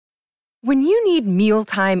When you need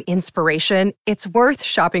mealtime inspiration, it's worth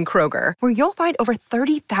shopping Kroger, where you'll find over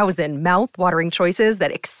 30,000 mouth-watering choices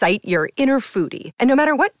that excite your inner foodie. And no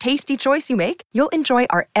matter what tasty choice you make, you'll enjoy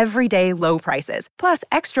our everyday low prices, plus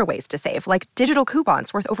extra ways to save, like digital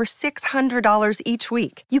coupons worth over $600 each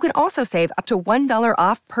week. You can also save up to $1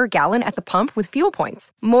 off per gallon at the pump with fuel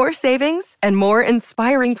points. More savings and more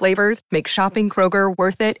inspiring flavors make shopping Kroger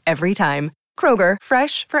worth it every time. Kroger,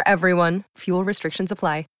 fresh for everyone. Fuel restrictions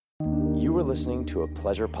apply. You were listening to a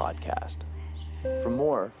Pleasure podcast. For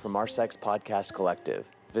more from our Sex Podcast Collective,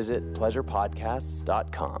 visit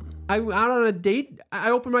pleasurepodcasts.com. I'm out on a date.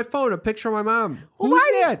 I open my phone, a picture of my mom. Who's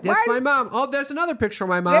that? That's my mom. Oh, there's another picture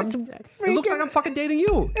of my mom. It looks like I'm fucking dating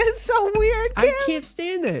you. It's so weird, Kim. I can't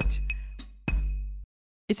stand it.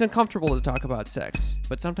 It's uncomfortable to talk about sex,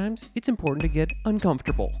 but sometimes it's important to get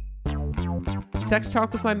uncomfortable. Sex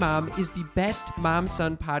Talk with My Mom is the best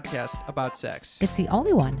mom-son podcast about sex. It's the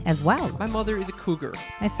only one as well. My mother is a cougar.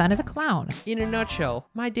 My son is a clown. In a nutshell,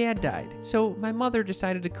 my dad died, so my mother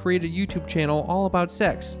decided to create a YouTube channel all about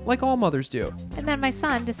sex, like all mothers do. And then my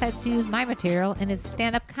son decides to use my material in his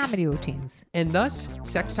stand-up comedy routines. And thus,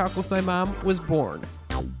 Sex Talk with My Mom was born.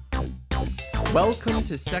 Welcome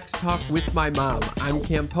to Sex Talk with My Mom. I'm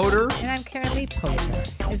Cam Potter. And I'm Karen Lee Potter,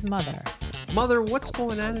 his mother. Mother, what's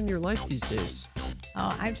going on in your life these days?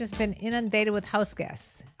 Oh, I've just been inundated with house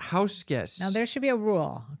guests. House guests? Now, there should be a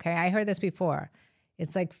rule, okay? I heard this before.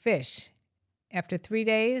 It's like fish. After 3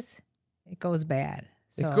 days, it goes bad.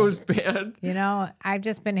 So, it goes bad? You know, I've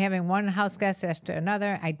just been having one house guest after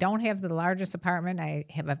another. I don't have the largest apartment. I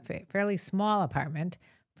have a fairly small apartment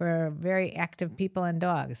for very active people and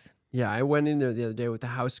dogs. Yeah, I went in there the other day with the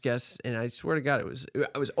house guests, and I swear to God,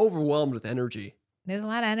 I was overwhelmed with energy. There's a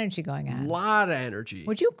lot of energy going on. A lot of energy.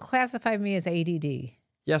 Would you classify me as ADD?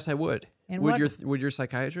 Yes, I would. And would your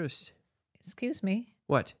psychiatrist? Excuse me?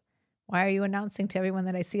 What? Why are you announcing to everyone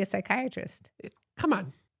that I see a psychiatrist? Come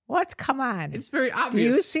on. What? Come on. It's very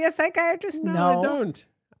obvious. Do you see a psychiatrist? No, I don't.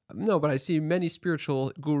 No, but I see many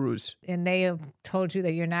spiritual gurus. And they have told you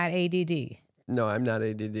that you're not ADD. No, I'm not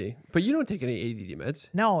ADD. But you don't take any ADD meds.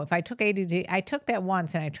 No, if I took ADD, I took that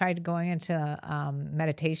once and I tried going into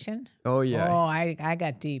meditation. Oh, yeah. Oh, I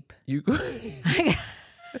got deep. You I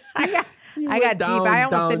got deep. I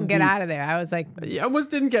almost didn't get out of there. I was like, you almost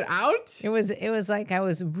didn't get out? It was like I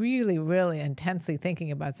was really, really intensely thinking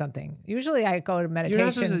about something. Usually I go to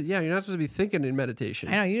meditation. You're not supposed to be thinking in meditation.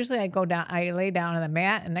 I know. Usually I lay down on the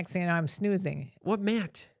mat and next thing you know, I'm snoozing. What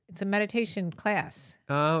mat? It's a meditation class.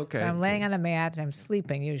 Oh, okay. So I'm laying on the mat and I'm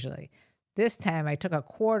sleeping usually. This time I took a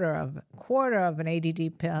quarter of an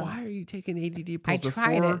ADD pill. Why are you taking ADD pills? I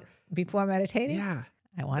tried it before meditating. Yeah.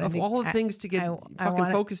 I wanted of all the things to get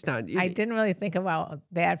focused on. I didn't really think about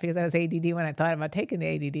that because I was ADD when I thought about taking the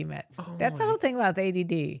ADD meds. Oh, that's the whole thing about the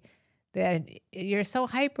ADD, that you're so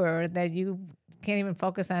hyper that you can't even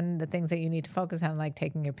focus on the things that you need to focus on, like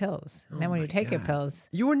taking your pills. And then when you take your pills...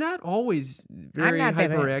 You were not always very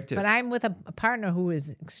hyperactive. But I'm with a partner who is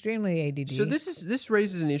extremely ADD. So this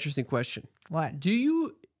raises an interesting question. What? Do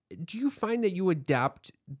you find that you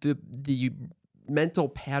adapt the mental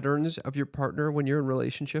patterns of your partner when you're in a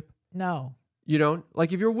relationship? No. You don't?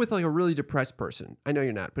 Like if you're with like a really depressed person, I know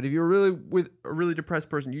you're not, but if you're really with a really depressed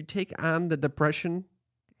person, you take on the depression.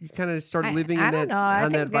 You kind of start living in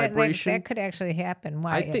that vibration. That could actually happen.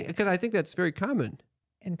 Why? I think that's very common.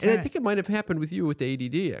 And I think it might have happened with you with the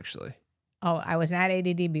ADD, actually. Oh, I was not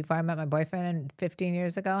ADD before I met my boyfriend 15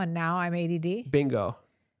 years ago, and now I'm ADD? Bingo.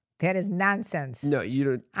 That is nonsense. No, you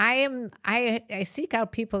don't. I seek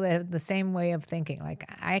out people that have the same way of thinking.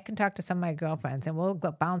 Like I can talk to some of my girlfriends, and we'll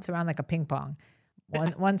bounce around like a ping pong.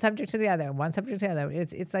 One subject to the other, one subject to the other.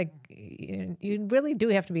 It's like you really do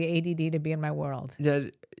have to be ADD to be in my world.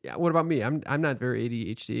 What about me? I'm not very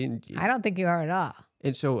ADHD. And I don't think you are at all.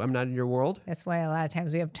 And so I'm not in your world? That's why a lot of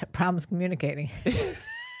times we have problems communicating.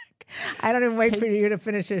 I don't even wait for you to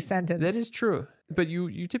finish your sentence. That is true. But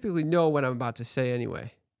you typically know what I'm about to say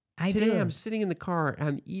anyway. Today I'm sitting in the car,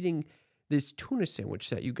 I'm eating this tuna sandwich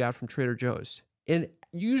that you got from Trader Joe's. And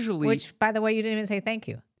usually... Which, by the way, you didn't even say thank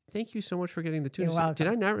you. Thank you so much for getting the tuna sandwich. Did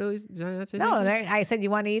I not say No, I said you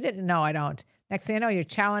want to eat it? No, I don't. Next thing you know, you're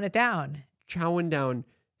chowing it down. Chowing down.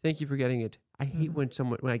 Thank you for getting it. I hate when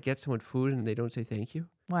I get someone food and they don't say thank you.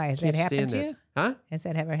 Why? Has that happened to you? Huh? Has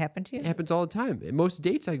that ever happened to you? It happens all the time. At most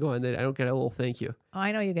dates I go on that I don't get a little thank you. Oh,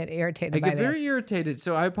 I know you get irritated by that. I get very irritated,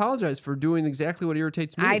 so I apologize for doing exactly what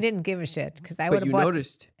irritates me. I didn't give a shit because I would have But you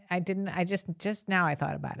noticed. I didn't. I just now I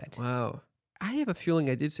thought about it. Wow. I have a feeling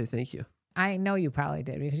I did say thank you. I know you probably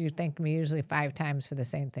did because you thanked me usually 5 times for the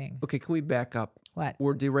same thing. Okay, can we back up? What?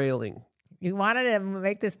 We're derailing. You wanted to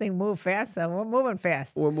make this thing move fast, though. We're moving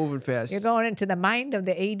fast. We're moving fast. You're going into the mind of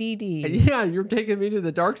the ADD. Yeah, you're taking me to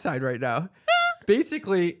the dark side right now.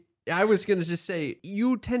 Basically, I was going to just say,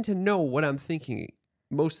 you tend to know what I'm thinking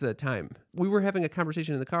most of the time. We were having a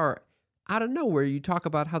conversation in the car. Out of nowhere, you talk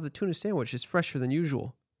about how the tuna sandwich is fresher than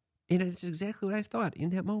usual. And it's exactly what I thought in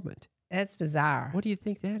that moment. That's bizarre. What do you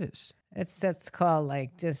think that is? That's called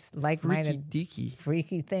like just like-minded Freaky deaky.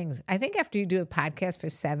 freaky things. I think after you do a podcast for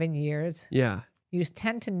 7 years, Yeah. you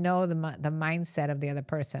tend to know the mindset of the other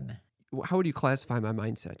person. How would you classify my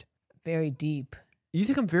mindset? Very deep, You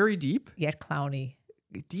think I'm very deep? yet clowny.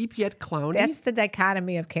 Deep yet clowny? That's the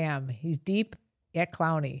dichotomy of Cam. He's deep yet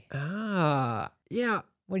clowny. Yeah.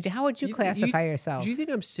 How would you classify yourself? Do you think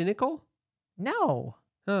I'm cynical? No.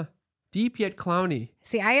 Huh. Deep yet clowny.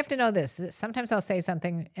 See, I have to know this. Sometimes I'll say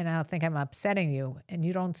something and I'll think I'm upsetting you, and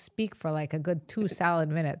you don't speak for like a good 2 solid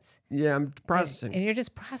minutes. Yeah, I'm processing. And you're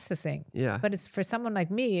just processing. Yeah. But it's for someone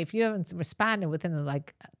like me, if you haven't responded within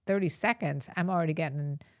like 30 seconds, I'm already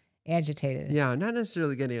getting agitated. Yeah, I'm not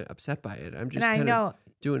necessarily getting upset by it. I'm just And I kind know. of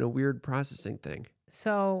doing a weird processing thing.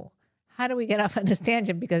 So how do we get off on this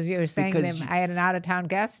tangent? Because you were saying Because that I had an out-of-town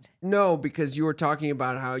guest? No, because you were talking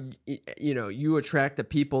about how, you attract the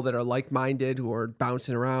people that are like-minded who are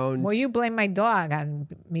bouncing around. Well, you blame my dog on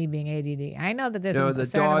me being ADD. I know that there's No, a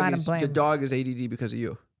certain amount of blame. the dog is ADD because of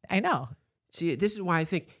you. I know. See, this is why I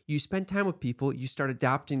think you spend time with people, you start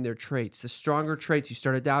adopting their traits. The stronger traits you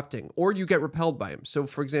start adopting, or you get repelled by them. So,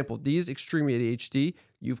 for example, Dee's extreme ADHD,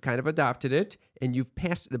 you've kind of adopted it, and you've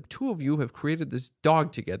passed, the two of you have created this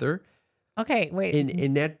dog together, Okay, wait.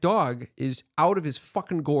 and that dog is out of his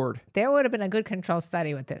fucking gourd. There would have been a good control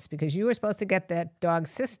study with this because you were supposed to get that dog's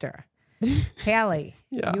sister, Pally.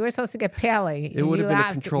 Yeah. You were supposed to get Pally. It would have been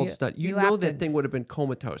a controlled study. You know that thing would have been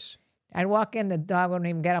comatose. I'd walk in, the dog wouldn't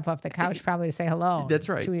even get up off the couch probably to say hello. That's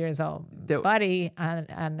right. 2 years old. That- Buddy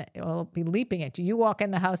will be leaping at you. You walk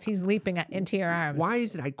in the house, he's leaping into your arms. Why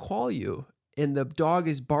is it I call you and the dog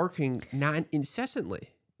is barking incessantly?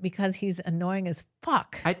 Because he's annoying as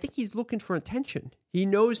fuck. I think he's looking for attention. He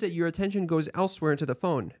knows that your attention goes elsewhere into the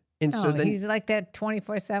phone. And so then, he's like that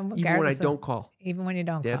 24/7. even when I don't call, Even when you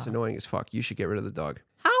don't that's call. annoying as fuck. You should get rid of the dog.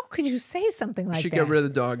 How could you say something like You should that? get rid of the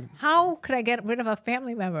dog. How could I get rid of a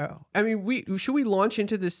family member? I mean, should we launch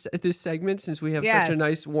into this segment since we have such Yes. a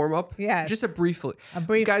nice warm up? Yes. Just a brief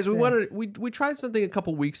brief guys. thing. We tried something a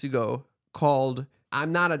couple weeks ago called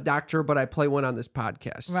 "I'm not a doctor, but I play one on this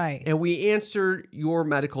podcast." Right. And we answer your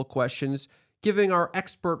medical questions, giving our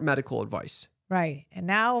expert medical advice, Right. And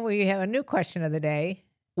now we have a new question of the day.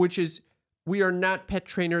 which is we are not pet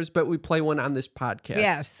trainers, but we play one on this podcast.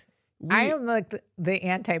 Yes. We- I am like the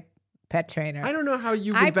anti-pet trainer. I don't know how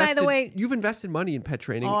you've by the invested. way- You've invested money in pet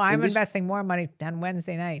training. Oh, I'm and this- investing more money on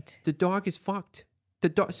Wednesday night. The dog is fucked. The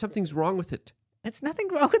dog. Something's wrong with it. It's nothing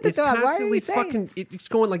wrong with the It's dog. Why are constantly you saying? fucking. It's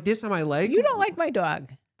going like this on my leg. You don't like my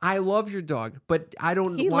dog. I love your dog, but I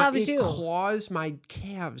don't. He want, loves it you. Claws my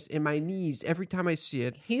calves and my knees every time I see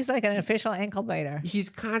it. He's like an official ankle biter. He's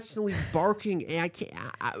constantly barking, and I can't.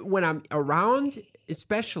 When I'm around,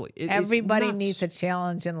 especially, it's Everybody nuts. needs a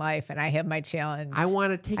challenge in life, and I have my challenge. I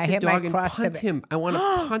want to take I the hit my dog and cross to punt the- him. I want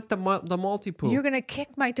to punt the multi-poo. You're gonna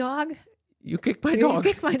kick my dog? You kick my You're dog.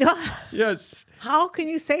 gonna kick my dog? Yes. How can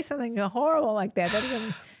you say something horrible like that?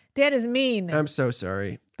 That is mean. I'm so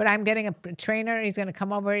sorry. But I'm getting a trainer. He's gonna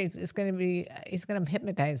come over. He's gonna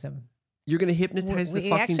hypnotize him. You're gonna hypnotize the We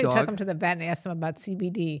fucking actually dog. took him to the vet and asked him about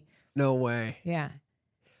CBD. No way. Yeah.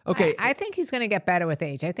 Okay. I think he's going to get better with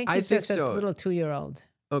age. I think I he's think just a so. little 2-year-old.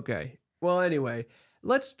 Okay. Well, anyway,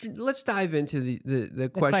 let's dive into the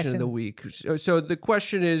question of the week. So the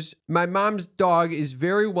question is: my mom's dog is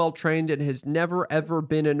very well trained and has never ever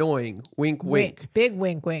been annoying. Wink, wink. Big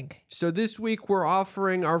wink, wink. So this week we're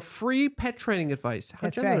offering our free pet training advice. How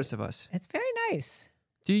That's generous right. of us. It's very nice.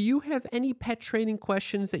 Do you have any pet training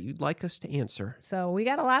questions that you'd like us to answer? So we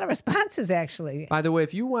got a lot of responses, actually. By the way,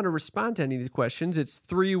 if you want to respond to any of the questions, it's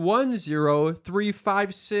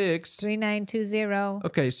 310-356. 3920.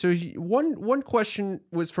 Okay, so one question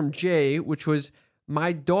was from Jay, which was,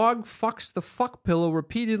 my dog fucks the fuck pillow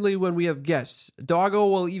repeatedly when we have guests. Doggo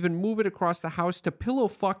will even move it across the house to pillow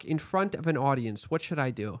fuck in front of an audience. What should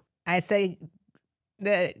I do? I say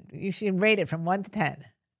that you should rate it from 1 to 10.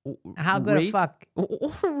 How good a fuck?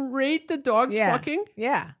 Rate the dog's Yeah. fucking?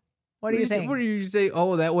 Yeah. What do you think? What do you say?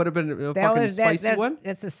 Oh, that would have been a fucking spicy one?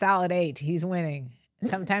 That's a solid 8. He's winning.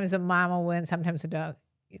 Sometimes the mom will win. Sometimes the dog.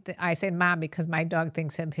 I say mom because my dog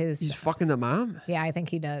thinks of his. He's fucking the mom? Yeah, I think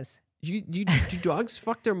he does. Do dogs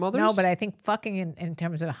fuck their mothers? No, but I think fucking in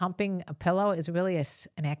terms of humping a pillow is really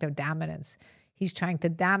an act of dominance. He's trying to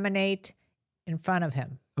dominate in front of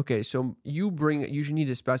him. Okay, so you need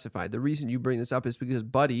to specify. The reason you bring this up is because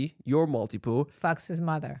Buddy, your Maltipoo, Fucks his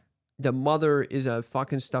mother. the mother is a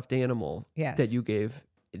fucking stuffed animal Yes. that you gave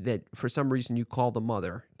that for some reason you called the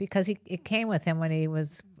mother. Because it came with him when he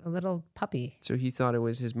was a little puppy. So he thought it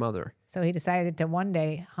was his mother. So he decided to one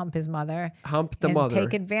day hump his mother. Hump the and mother.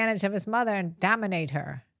 take advantage of his mother and dominate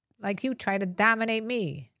her. Like you try to dominate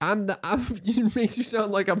me. It makes you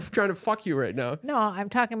sound like I'm trying to fuck you right now. No, I'm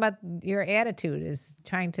talking about your attitude is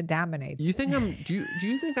trying to dominate. You think do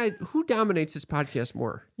you think who dominates this podcast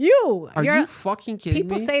more? You. Are you fucking kidding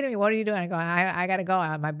People me? say to me, "What are you doing?" I go, I got to go.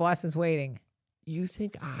 My boss is waiting. You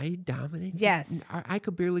think I dominate? Yes. I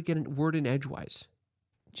could barely get a word in edgewise.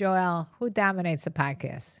 Joel, who dominates the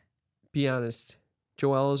podcast? Be honest.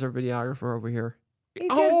 Joel is our videographer over here. He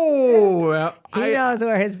He knows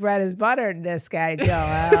where his bread is buttered, this guy,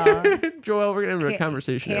 Joel. Joel, we're going to have a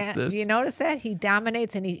conversation after this. You notice that? He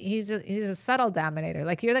dominates and he's a subtle dominator.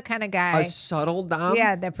 Like you're the kind of guy. A subtle dom?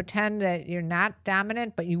 Yeah, that pretend that you're not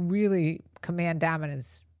dominant, but you really command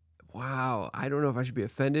dominance. Wow. I don't know if I should be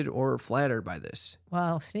offended or flattered by this.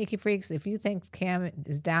 Well, sneaky freaks, if you think Cam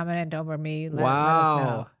is dominant over me, let us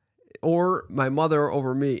know. Or my mother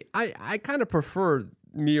over me. I kind of prefer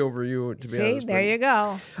me over you, to be See, honest. there you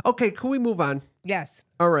go. Okay, can we move on? Yes.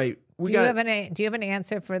 All right. Do you have an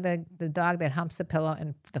answer for the dog that humps the pillow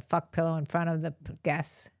and the fuck pillow in front of the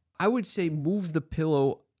guests? I would say move the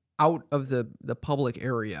pillow out of the public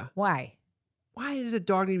area. Why? Why does a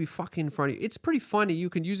dog need to be fucking in front of you? It's pretty funny. You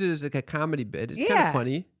can use it as like a comedy bit. It's kind Yeah. of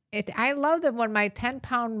funny. I love that when my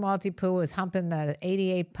 10-pound Maltipoo was humping the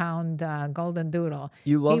 88-pound golden doodle.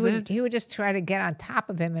 You love that? He would just try to get on top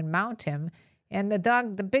of him and mount him. And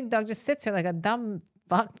the big dog just sits there like a dumb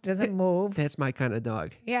fuck, doesn't move. That's my kind of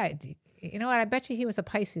dog. Yeah. You know what? I bet you he was a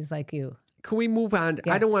Pisces like you. Can we move on?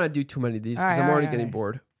 I Yes. don't want to do too many of these All because right, I'm all already right, getting all right.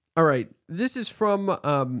 bored. All right. This is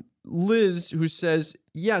from Liz, who says,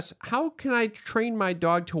 yes, how can I train my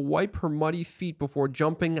dog to wipe her muddy feet before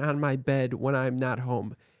jumping on my bed when I'm not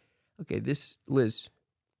home? Okay, Liz.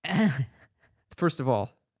 First of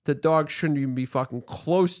all, the dog shouldn't even be fucking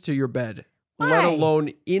close to your bed, let Why?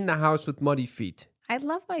 alone in the house with muddy feet. I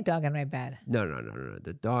love my dog on my bed. No.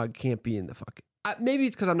 The dog can't be in the fucking... maybe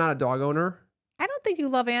it's because I'm not a dog owner. I don't think you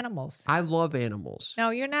love animals. I love animals. No,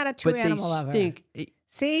 you're not a true but they animal lover. stink.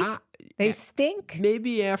 See? They stink.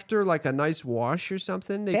 Maybe after like a nice wash or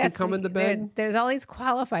something, they can come in the bed. There's all these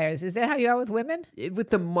qualifiers. Is that how you are with women? With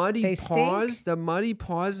the muddy They paws, stink? the muddy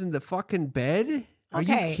paws in the fucking bed? Are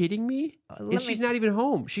Okay. you kidding me? Let And she's me- not even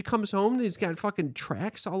home. She comes home and he's got fucking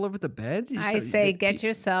tracks all over the bed. I say get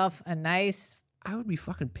yourself a nice, I would be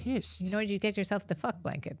fucking pissed. you know, you get yourself the fuck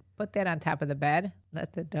blanket. Put that on top of the bed.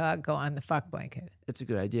 Let the dog go on the fuck blanket. That's a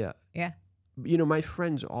good idea. Yeah. You know, my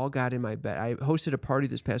friends all got in my bed. I hosted a party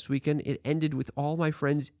this past weekend. It ended with all my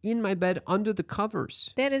friends in my bed under the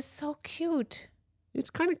covers. That is so cute. It's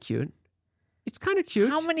kind of cute. It's kind of cute.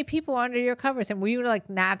 How many people are under your covers? And were you like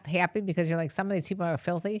not happy because you're like, some of these people are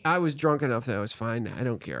filthy? I was drunk enough that I was fine. I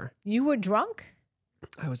don't care. You were drunk?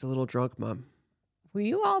 I was a little drunk, Mom. Were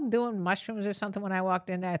you all doing mushrooms or something when I walked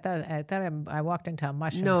in? I thought I walked into a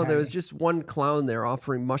mushroom No, there was party. just one clown there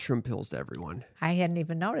offering mushroom pills to everyone. I hadn't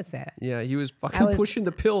even noticed that. Yeah, he was fucking pushing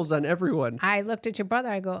the pills on everyone. I looked at your brother.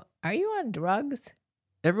 I go, are you on drugs?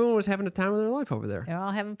 Everyone was having the time of their life over there. They're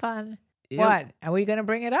all having fun. Yeah. What? Are we going to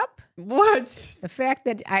bring it up? What? The fact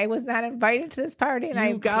that I was not invited to this party and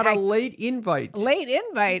You got a late invite. late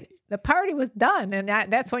invite. The party was done, and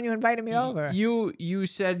that's when you invited me over. You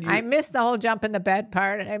said you... I missed the whole jump in the bed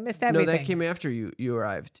part. I missed No, everything. that came after you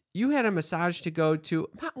arrived. You had a massage to go to.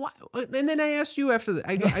 And then I asked you after that.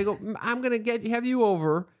 I go, I'm going to have you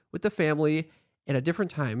over with the family at a different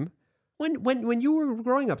time. When you were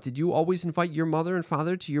growing up, did you always invite your mother and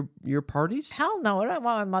father to your parties? Hell no! I don't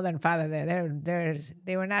want my mother and father there.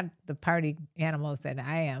 They were not the party animals that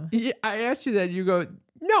I am. Yeah, I asked you that. You go,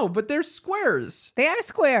 no, but they're squares. They are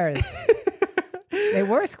squares. They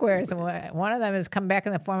were squares, and one of them has come back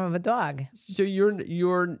in the form of a dog. So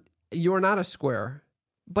you're not a square,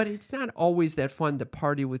 but it's not always that fun to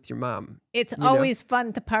party with your mom. It's know? always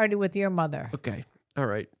fun to party with your mother, Okay, all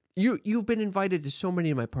right. You've been invited to so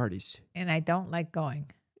many of my parties. and I don't like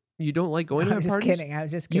going. You don't like going to I'm my just parties? kidding. I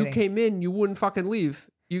was just kidding. You came in, you wouldn't fucking leave.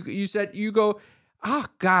 You said, you go, Oh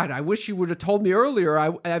God, I wish you would have told me earlier.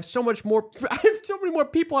 I have so much more. I have so many more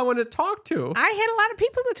people I want to talk to. I had a lot of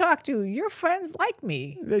people to talk to. Your friends like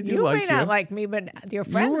me. They do you like may not like me, but your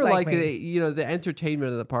friends You were like me. the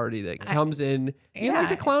entertainment of the party that comes in. You're like yeah.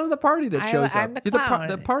 the clown of the party that shows I'm up. the You're clown.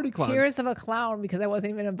 the party clown. Tears of a clown because I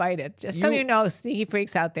wasn't even invited. Just so you know, sneaky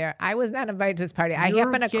freaks out there, I was not invited to this party. I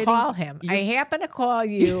happened to call him. I happened to call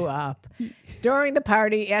you up during the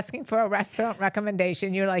party asking for a restaurant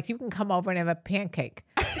recommendation. You're like, you can come over and have a pancake.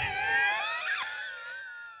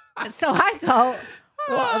 So I go,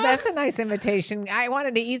 well, that's a nice invitation. I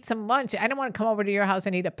wanted to eat some lunch. I didn't want to come over to your house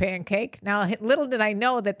and eat a pancake. Now, little did I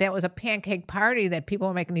know that was a pancake party, that people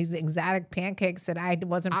were making these exotic pancakes that I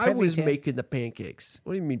wasn't privy to. I was making the pancakes.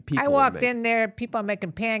 What do you mean people? I walked in there, people are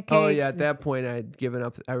making pancakes. Oh, yeah. At that point, I had given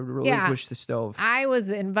up. I relinquished the stove. I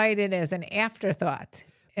was invited as an afterthought.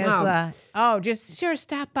 Mom. Just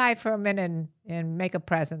stop by for a minute and make a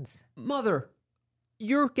presence. Mother,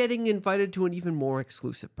 you're getting invited to an even more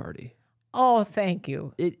exclusive party. Oh, thank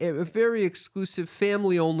you. A very exclusive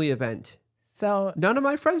family-only event. So none of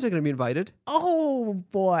my friends are going to be invited. Oh,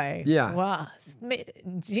 boy. Yeah. Well,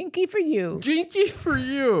 jinky for you. Jinky for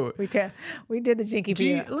you. We did the jinky for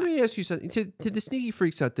you. Let me ask you something. To the sneaky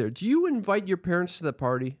freaks out there, do you invite your parents to the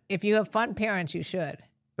party? If you have fun parents, you should.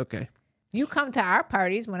 Okay. You come to our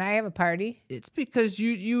parties when I have a party. It's because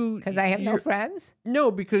because I have no friends. No,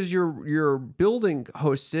 because your building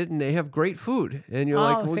hosts it and they have great food, and you're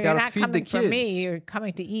like, we gotta feed the kids. For me, you're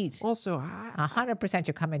coming to eat. Also, 100%,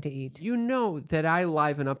 you're coming to eat. You know that I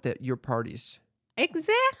liven up your parties.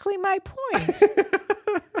 Exactly my point.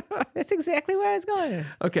 That's exactly where I was going.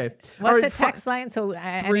 Okay. What's the text line? So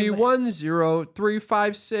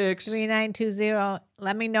 310-356-3920.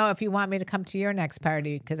 Let me know if you want me to come to your next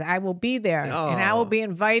party, because I will be there and I will be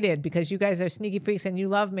invited because you guys are sneaky freaks and you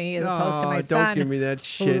love me as opposed to my son. Don't give me that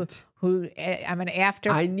shit. Who I'm an after.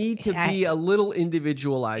 I need to be a little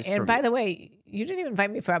individualized. And by the way, you didn't even invite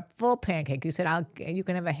me for a full pancake. You said you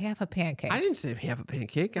can have a half a pancake. I didn't say half a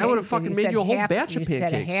pancake. I would have fucking made you a whole batch of pancakes. You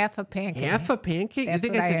said half a pancake. Half a pancake? That's you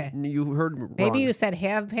think I said you heard wrong? Maybe you said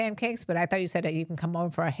half pancakes, but I thought you said that you can come over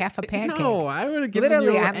for a half a pancake. No, I would have given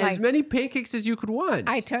you as many pancakes as you could want.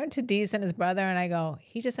 I turned to Deez and his brother and I go,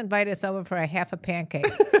 he just invited us over for a half a pancake.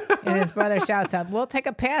 And his brother shouts out, we'll take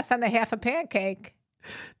a pass on the half a pancake.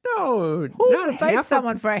 No, who invites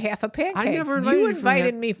someone for a half a pancake? I never invited you.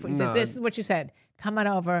 Invited me. No. This is what you said. Come on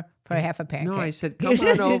over for a half a pancake. No, I said come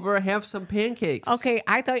on over, have some pancakes. Okay,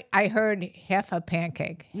 I thought I heard half a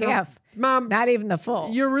pancake. No, half, Mom. Not even the full.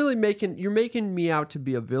 You're making me out to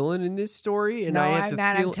be a villain in this story, and no, I have I'm to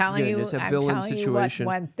not. feel I'm telling you. it's a I'm villain telling situation. You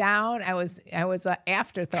what went down. I was an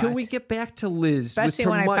afterthought. Can we get back to Liz? Especially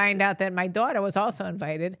when I find out that my daughter was also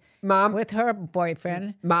invited, Mom, with her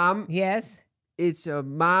boyfriend. Mom, yes. It's a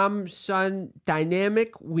mom-son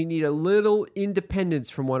dynamic. We need a little independence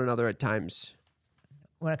from one another at times.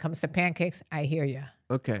 When it comes to pancakes, I hear you.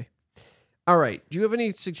 Okay. All right. Do you have any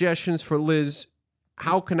suggestions for Liz?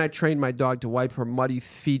 How can I train my dog to wipe her muddy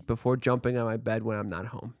feet before jumping on my bed when I'm not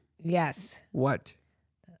home? Yes. What?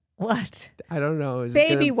 I don't know.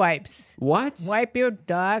 Baby wipes. What? Wipe your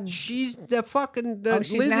dog. She's the fucking...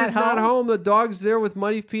 Liz is not home. The dog's there with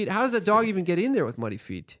muddy feet. How does the dog even get in there with muddy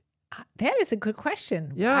feet? That is a good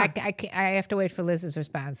question. Yeah. I have to wait for Liz's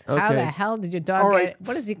response. Okay. How the hell did your dog get it?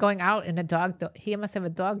 What is he going out in a dog door? He must have a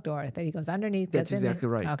dog door that he goes underneath. That's exactly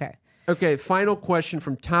right. Okay. Okay, final question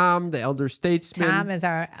from Tom, the elder statesman. Tom is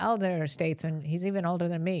our elder statesman. He's even older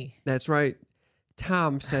than me. That's right.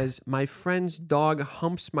 Tom says, my friend's dog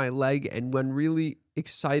humps my leg and when really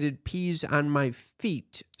excited pees on my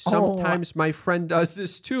feet. Sometimes my friend does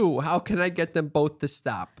this too. How can I get them both to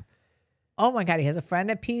stop? Oh my God, he has a friend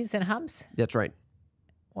that pees and humps? That's right.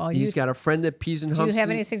 Well, he's got a friend that pees and humps. Do you have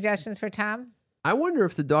any suggestions for Tom? I wonder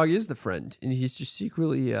if the dog is the friend and he's just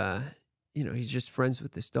secretly, he's just friends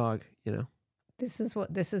with this dog, This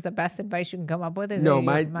is the best advice you can come up with? Is no,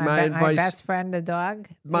 my advice. My best friend, the dog?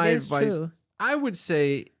 My advice. True. I would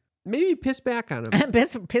say maybe piss back on him.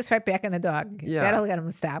 piss right back on the dog. Yeah. That'll get him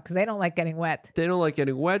to stop because they don't like getting wet. They don't like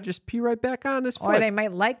getting wet. Just pee right back on his foot. Or they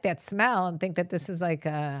might like that smell and think that this is like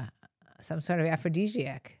some sort of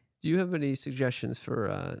aphrodisiac. Do you have any suggestions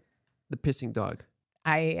for the pissing dog?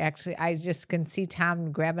 I just can see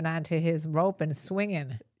Tom grabbing onto his rope and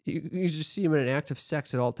swinging. You just see him in an act of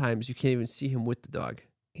sex at all times. You can't even see him with the dog.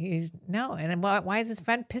 And why is his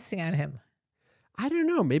friend pissing on him? I don't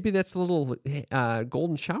know. Maybe that's a little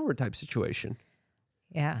golden shower type situation.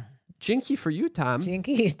 Yeah. Jinky for you, Tom.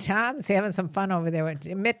 Jinky, Tom's having some fun over there.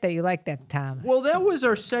 Admit that you like that, Tom. Well, that was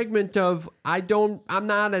our segment of I'm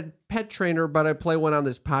not a pet trainer, but I play one on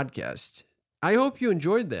this podcast. I hope you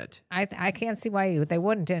enjoyed that. I can't see why they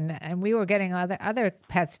wouldn't. And we were getting other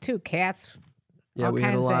pets too, cats. Yeah, all we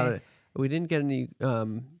had a kinds lot of. We didn't get any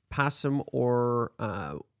possum or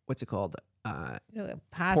what's it called?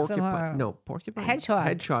 possum Porcupine. or No, porcupine. hedgehog.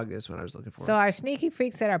 Hedgehog is what I was looking for. So our sneaky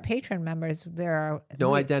freaks that are patron members, there are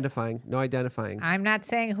no identifying. No identifying. I'm not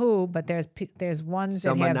saying who, but there's ones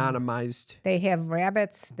Some that have anonymized. they have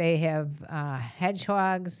rabbits, they have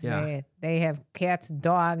hedgehogs, Yeah. they have cats,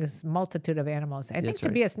 dogs, multitude of animals. I think That's to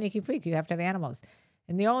right. be a sneaky freak, you have to have animals.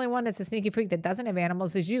 And the only one that's a sneaky freak that doesn't have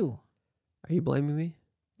animals is you. Are you blaming me?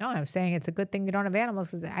 No, I'm saying it's a good thing you don't have animals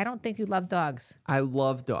because I don't think you love dogs. I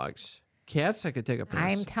love dogs. Cats, I could take a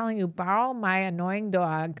pass. I'm telling you, borrow my annoying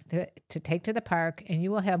dog to take to the park, and you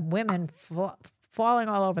will have women falling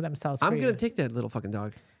all over themselves. I'm for gonna you. take that little fucking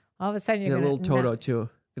dog. All of a sudden, you're And a gonna little Toto too.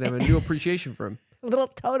 Gonna have a new appreciation for him. little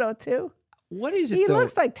Toto too. What is it? He though?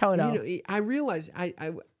 looks like Toto. You know, I realize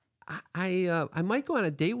I might go on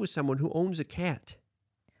a date with someone who owns a cat.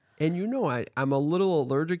 And you know, I'm a little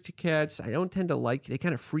allergic to cats. I don't tend to like. They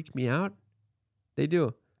kind of freak me out. They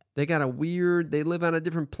do. They got a weird. They live on a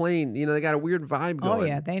different plane. You know, they got a weird vibe going. Oh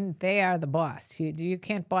yeah, they are the boss. You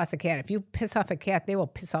can't boss a cat. If you piss off a cat, they will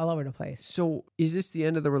piss all over the place. So, is this the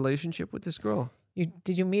end of the relationship with this girl?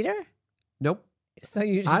 Did you meet her? Nope. So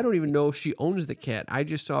you just, I don't even know if she owns the cat. I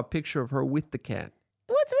just saw a picture of her with the cat.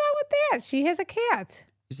 what's wrong with that? She has a cat.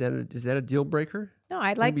 Is that a deal breaker? No,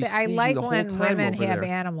 I like be that. I sneezing like the whole when time women over have there.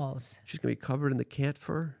 animals. She's gonna be covered in the cat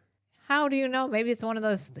fur. How do you know? Maybe it's one of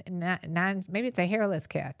those maybe it's a hairless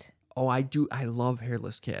cat. Oh, I do. I love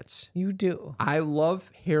hairless cats. You do. I love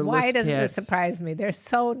hairless Why doesn't cats. this surprise me? They're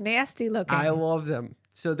so nasty looking. I love them.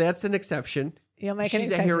 So that's an exception. You'll make an She's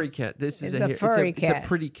a exception. hairy cat. This is It's a hair- furry it's cat. a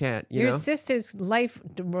pretty cat. You Your know. sister's life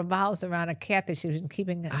revolves around a cat that she's been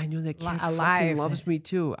keeping I know that cat alive. fucking loves me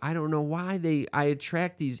too. I don't know why I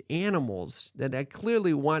attract these animals that I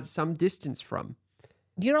clearly want some distance from.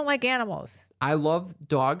 You don't like animals. I love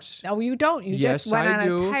dogs. No, you don't. You Yes, just went I on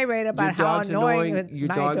do. a tirade about Your how dog's annoying Your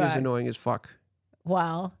my dog dog is annoying as fuck.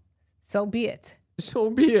 Well, so be it. So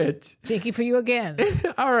be it. Cheeky for you again.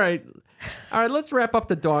 All right. Let's wrap up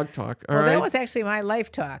the dog talk. All Well, right. that was actually my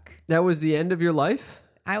life talk. That was the end of your life?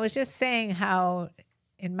 I was just saying how,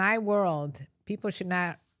 in my world, people should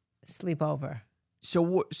not sleep over. So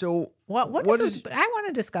What What is is- with, I want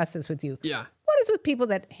to discuss this with you. yeah. What is with people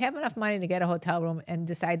that have enough money to get a hotel room and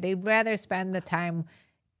decide they'd rather spend the time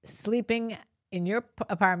sleeping in your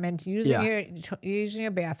apartment, using Yeah.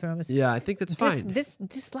 your bathrooms? Yeah, I think that's fine.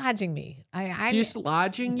 Dislodging me.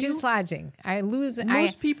 Dislodging you? Dislodging. I lose.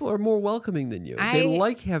 Most people are more welcoming than you. They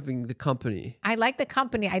like having the company. I like the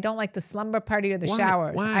company. I don't like the slumber party or the Why?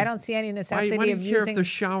 showers. Why? I don't see any necessity Why do you of care if using they're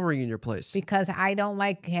showering in your place? because I don't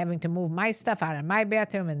like having to move my stuff out of my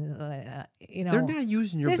bathroom and you know. They're not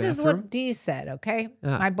using your This bathroom. is what Dee said. Okay,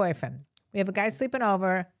 Yeah. my boyfriend. We have a guy sleeping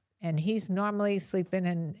over, and he's normally sleeping,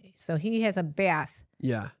 and so he has a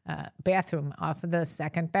bathroom off of the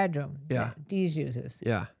second bedroom. Yeah. that Dee's uses.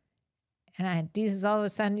 Yeah. And Dee's is all of a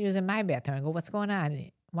sudden using my bathroom. I go, what's going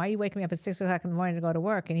on? Why are you waking me up at 6 o'clock in the morning to go to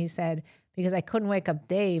work? And he said, because I couldn't wake up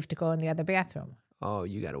Dave to go in the other bathroom. Oh,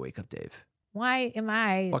 you got to wake up Dave. Why am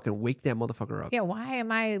I? Fucking wake that motherfucker up. Yeah, why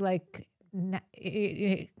am I like?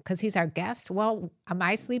 Because he's our guest. Well,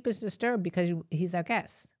 my sleep is disturbed because he's our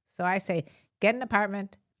guest. So I say, get an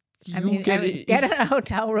apartment. Get in a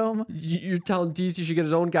hotel room. You're telling DC he should get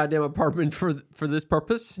his own goddamn apartment for this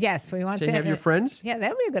purpose? Yes, we want To have your friends? Yeah,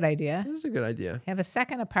 that would be a good idea. That's a good idea. Have a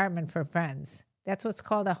second apartment for friends. That's what's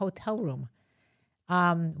called a hotel room.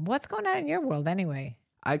 What's going on in your world anyway?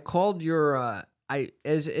 I called your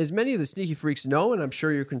as many of the sneaky freaks know, and I'm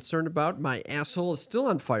sure you're concerned about, my asshole is still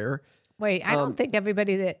on fire. Wait, I don't think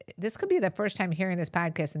everybody this could be the first time hearing this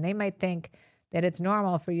podcast, and they might think that it's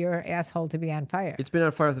normal for your asshole to be on fire. It's been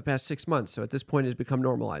on fire for the past 6 months, so at this point it's become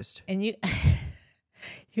normalized. And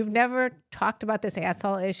you've never talked about this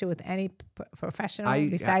asshole issue with any professional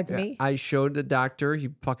besides me? I showed the doctor. He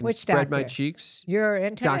fucking Which spread my doctor? cheeks. Your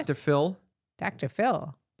internist? Dr. Phil. Dr.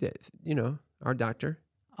 Phil. You know, our doctor.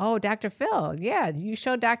 Oh, Dr. Phil. Yeah, you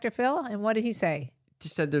showed Dr. Phil, and what did he say? He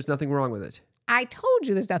said there's nothing wrong with it. I told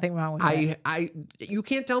you there's nothing wrong with it. You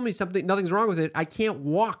can't tell me nothing's wrong with it. I can't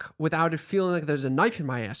walk without it feeling like there's a knife in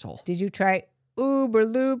my asshole. Did you try Uber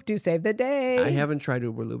Loop to save the day? I haven't tried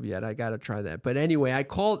Uber Lube yet. I got to try that. But anyway, I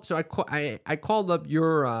called up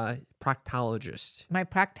your proctologist. My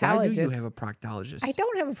Why proctologist. do you have a proctologist? I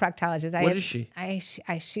don't have a proctologist. What is she?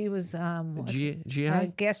 She was GI? a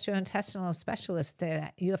gastrointestinal specialist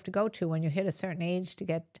that you have to go to when you hit a certain age to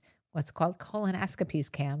get what's called colonoscopies,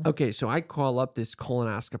 Cam. Okay, so I call up this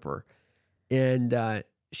colonoscoper, and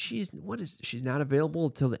she's not available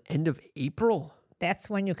until the end of April. That's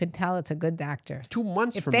when you can tell it's a good doctor. 2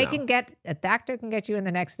 months If from they now. can get a doctor can get you in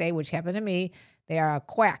the next day, which happened to me, they are a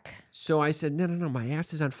quack. So I said, no, my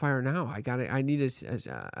ass is on fire now. I need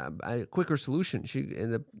a quicker solution.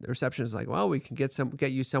 And the receptionist is like, well, we can get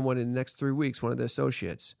you someone in the next 3 weeks, one of the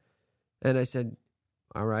associates. And I said,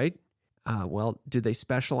 all right. Well, do they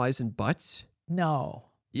specialize in butts? No.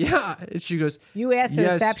 Yeah. And she goes, You asked the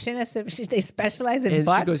yes. receptionist if they specialize in And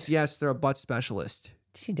butts. she goes, yes, they're a butt specialist.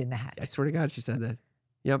 She did not. I swear to God, she said that.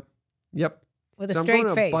 Yep. With a So I'm straight going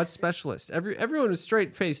to a face. butt specialist. Everyone is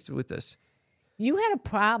straight faced with this. You had a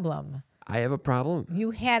problem. I have a problem.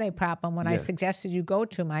 You had a problem when I Yeah. suggested you go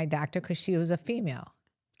to my doctor because she was a female.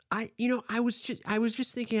 I was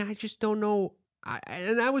just thinking, I just don't know.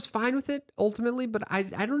 And I was fine with it ultimately, but I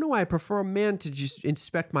don't know why I prefer a man to just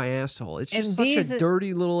inspect my asshole. It's just And such a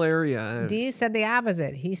dirty little area. Dee said the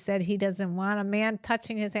opposite. He said he doesn't want a man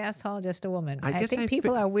touching his asshole, just a woman. I I guess think I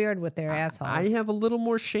people fi- are weird with their assholes. I have a little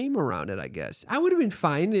more shame around it, I guess. I would have been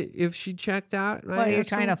fine if she checked out my Well, you're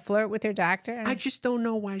asshole. trying to flirt with your doctor? I just don't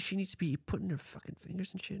know why she needs to be putting her fucking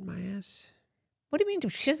fingers and shit in my ass. What do you mean?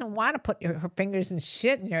 She doesn't want to put her fingers and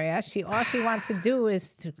shit in your ass. All she wants to do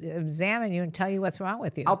is to examine you and tell you what's wrong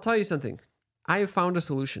with you. I'll tell you something. I have found a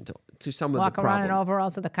solution to some of Walk the around problem. in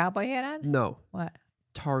overalls with a cowboy hat on? No, What?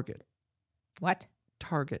 Target. What?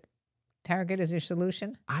 Target. Target is your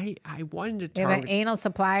solution? I wanted to You have Target. an anal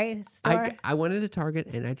supply store? I went into Target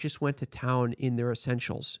and I just went to town in their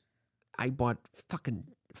essentials. I bought fucking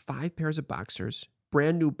 5 pairs of boxers,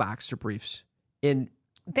 brand new boxer briefs, and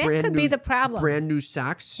That brand could new, be the problem. Brand new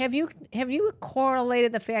socks. Have you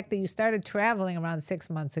correlated the fact that you started traveling around 6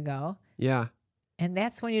 months ago, Yeah, and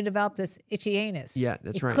that's when you developed this itchy anus? yeah,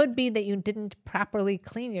 that's it right. could be that you didn't properly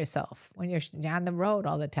clean yourself when you're on the road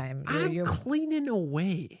all the time. I'm cleaning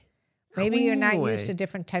away. Maybe you're Cleaning not away. used to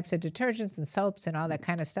different types of detergents and soaps and all that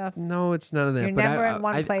kind of stuff. No, it's none of that. You're but never I, in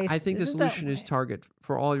one I, place. I think the This is the- solution is Target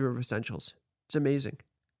for all your essentials. It's amazing.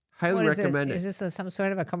 Highly What is recommend it? it. Is this some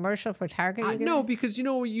sort of a commercial for Target? you're No, giving? because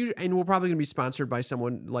and we're probably gonna be sponsored by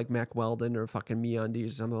someone like Mac Weldon or fucking MeUndies or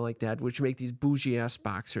something like that, which make these bougie ass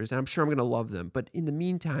boxers, and I'm sure I'm gonna love them. But in the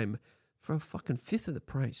meantime, for a fucking fifth of the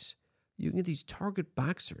price, you can get these Target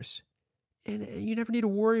boxers, and you never need to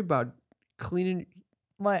worry about cleaning.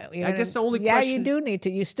 What, I guess the only you question- do need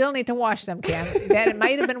to. You still need to wash them, Cam. That it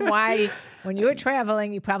might have been why when you were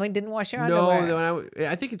traveling, you probably didn't wash your No, underwear.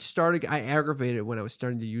 I think it started. I aggravated when I was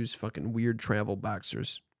starting to use fucking weird travel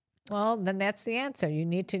boxers. Well, then that's the answer. You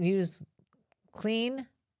need to use clean,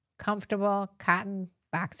 comfortable cotton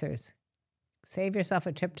boxers. Save yourself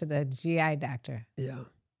a trip to the GI doctor. Yeah.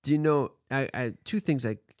 Do you know? I 2 things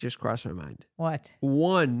that just crossed my mind. What?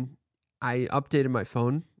 One, I updated my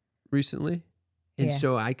phone recently. And Yeah.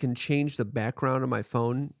 so I can change the background of my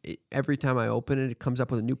phone. Every time I open it, it comes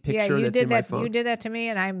up with a new Yeah, picture you that's did in my that. phone. You did that to me,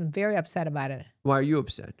 and I'm very upset about it. Why are you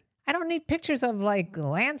upset? I don't need pictures of like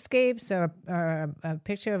landscapes or a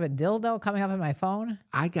picture of a dildo coming up on my phone.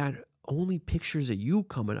 I got only pictures of you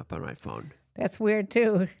coming up on my phone. That's weird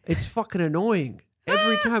too. It's fucking annoying.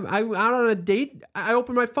 Every time I'm out on a date, I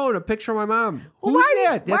open my phone, a picture of my mom. Well, Who's why do-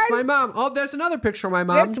 that? That's why my do- mom. Oh, there's another picture of my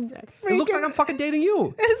mom. That's It looks like freaking- I'm fucking dating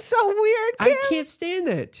you. It's so weird. I Kim. can't stand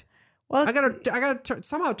it. Well, I gotta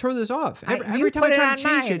somehow turn this off. you Every time I put it try on to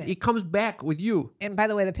change mine. it comes back with you. And by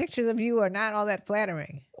the way, the pictures of you are not all that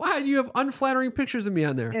flattering. Why do you have unflattering pictures of me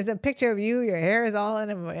on there? There's a picture of you. Your hair is all in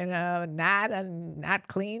a knot and not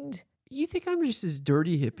cleaned. You think I'm just this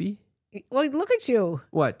dirty hippie? Well, look at you.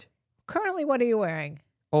 What? Currently, what are you wearing?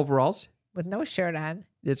 Overalls? With no shirt on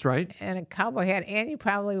That's right. and a cowboy hat, and you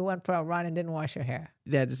probably went for a run and didn't wash your hair.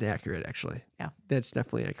 That is accurate, actually. Yeah. That's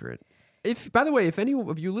definitely accurate. By the way, if any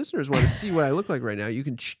of you listeners want to see what I look like right now, you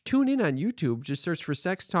can tune in on YouTube. Just search for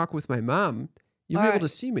Sex Talk with My Mom. You'll be All able right. to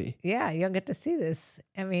see me. Yeah, you'll get to see this.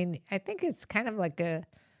 I mean, I think it's kind of like you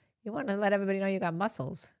want to let everybody know you got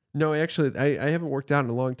muscles. No, actually, I haven't worked out in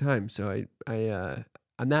a long time, so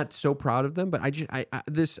I'm not so proud of them. But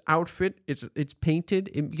this outfit, it's painted.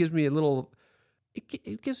 It gives me a little.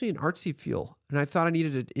 It gives me an artsy feel, and I thought I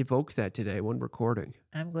needed to evoke that today when recording.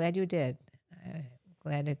 I'm glad you did. I'm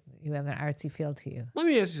glad you have an artsy feel to you. Let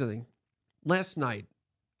me ask you something. Last night,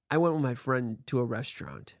 I went with my friend to a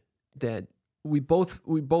restaurant that we both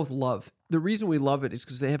love. The reason we love it is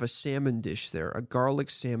because they have a salmon dish there, a garlic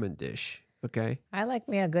salmon dish. Okay, I like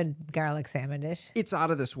me a good garlic salmon dish. it's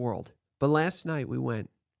out of this world. But last night we went,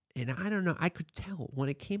 and I don't know. I could tell when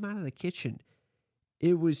it came out of the kitchen,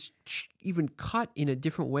 it was even cut in a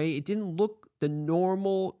different way. It didn't look the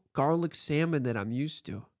normal garlic salmon that I'm used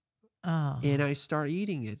to. Oh, And I start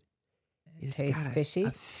eating it. It's Tastes got fishy?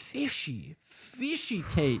 a fishy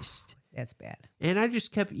taste. That's bad. And I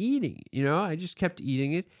just kept eating, I just kept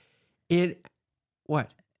eating it. And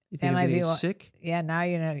what? You think I'm getting sick? Yeah, now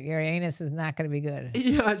you know your anus is not going to be good.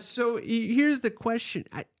 Yeah, so here's the question.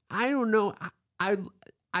 I don't know.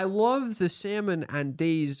 I love the salmon on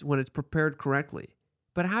days when it's prepared correctly.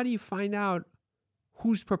 But how do you find out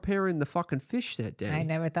who's preparing the fucking fish that day? I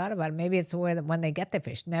never thought about it. Maybe it's when they get the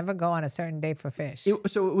fish. Never go on a certain day for fish.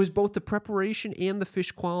 So it was both the preparation and the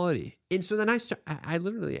fish quality. And so then I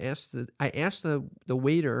literally asked the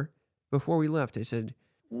waiter before we left. I said,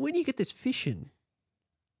 "When do you get this fish in?"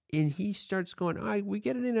 And he starts going, "We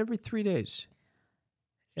get it in every 3 days."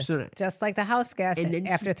 Just like the house gas. And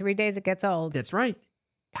after 3 days, it gets old. That's right.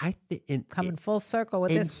 Coming full circle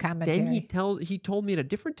with this commentary. Then he told me at a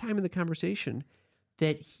different time in the conversation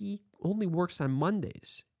that he only works on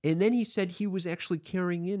Mondays. And then he said he was actually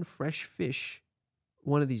carrying in fresh fish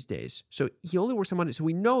one of these days. So he only works on Mondays. So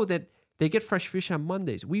we know that they get fresh fish on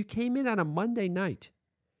Mondays. We came in on a Monday night.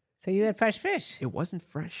 So you had fresh fish? It wasn't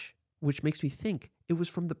fresh, which makes me think it was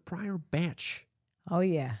from the prior batch. Oh,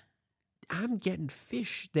 yeah. I'm getting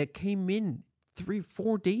fish that came in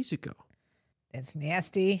 3-4 days ago. It's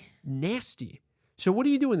nasty. Nasty. So what do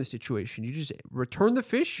you do in this situation? You just return the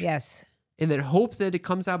fish? Yes. And then hope that it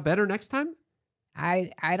comes out better next time?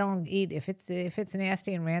 I don't eat if it's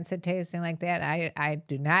nasty and rancid tasting like that. I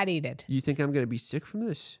do not eat it. You think I'm going to be sick from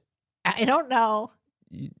this? I don't know.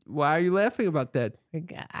 Why are you laughing about that?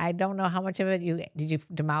 I don't know how much of it did you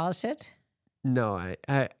demolish it? No,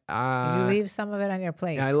 did you leave some of it on your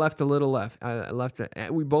plate? I left a little left. I left it.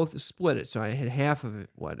 We both split it, so I had half of it.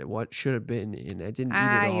 What should have been, and I didn't eat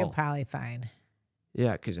it all. You're probably fine.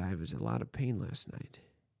 Yeah, because I was in a lot of pain last night.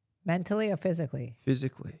 Mentally or physically?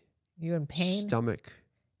 Physically. You in pain? Stomach.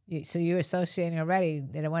 So you're associating already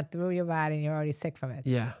that it went through your body and you're already sick from it.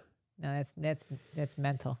 Yeah. No, that's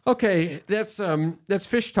mental. Okay, that's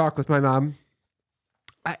fish talk with my mom.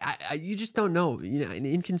 You just don't know. An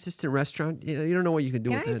inconsistent restaurant. You don't know what you can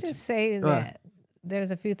do with that. Can I just say that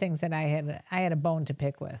there's a few things that I had a bone to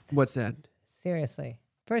pick with. What's that? Seriously.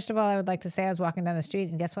 First of all, I would like to say I was walking down the street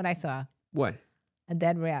and guess what I saw? What? A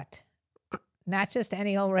dead rat. Not just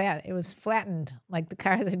any old rat. It was flattened, like the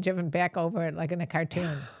cars had driven back over it, like in a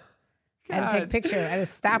cartoon. I had to take a picture. I had to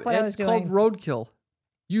stop what I was doing. It's called roadkill.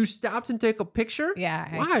 You stopped and take a picture?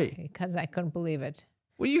 Yeah. Why? Because I couldn't believe it.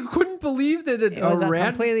 Well, you couldn't believe that it was a rat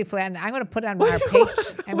completely flattened. I'm going to put it on our page.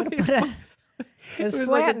 I'm going to put it. It was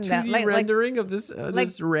like a 2D rendering of this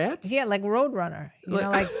rat. Yeah, like Roadrunner.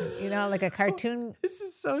 Like a cartoon. This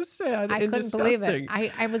is so sad. I and couldn't disgusting.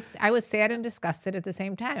 believe it. I was sad and disgusted at the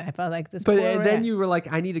same time. I felt like this. But then you were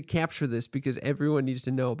like, I need to capture this because everyone needs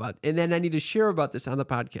to know about it. And then I need to share about this on the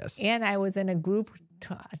podcast. And I was in a group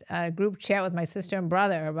chat with my sister and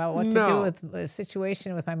brother about what to do with the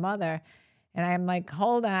situation with my mother. And I'm like,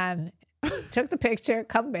 hold on. Took the picture,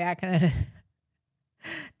 come back, and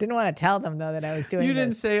didn't want to tell them though that I was doing. You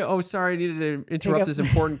didn't say, "Oh, sorry, I needed to interrupt this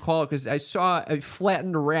important call because I saw a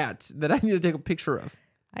flattened rat that I need to take a picture of."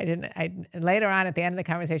 I didn't. Later on at the end of the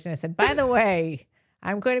conversation, I said, "By the way,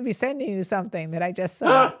 I'm going to be sending you something that I just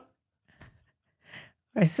saw."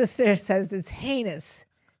 My sister says it's heinous,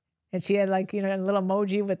 and she had a little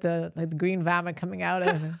emoji with the green vomit coming out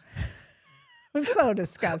of it. It was so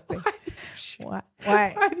disgusting. Why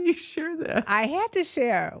do you share that? I had to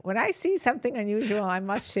share. When I see something unusual, I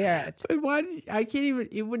must share it. But why? I can't even.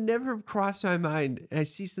 It would never have crossed my mind. I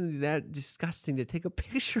see something that disgusting to take a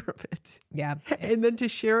picture of it. Yeah, and then to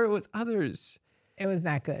share it with others. It was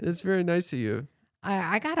not good. That's very nice of you.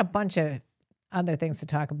 I got a bunch of other things to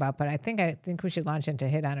talk about, but I think we should launch into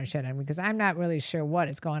hit on or shit on because I'm not really sure what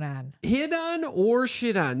is going on. Hit on or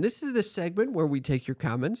shit on. This is the segment where we take your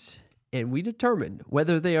comments and we determine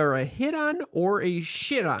whether they are a hit on or a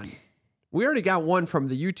shit on. We already got one from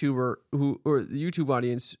the YouTuber or the YouTube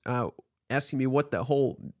audience asking me what the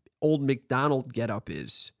whole Old McDonald getup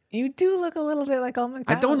is. You do look a little bit like Old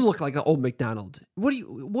McDonald. I don't look like an Old McDonald.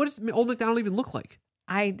 What does Old McDonald even look like?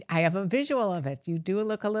 I have a visual of it. You do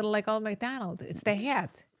look a little like Old McDonald. It's the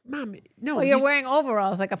hat. Mom, no. Well, you're wearing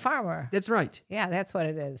overalls like a farmer. That's right. Yeah, that's what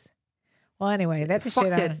it is. Well, anyway, that's a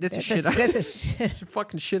shit on. That's a shit on. That's a shit. It's a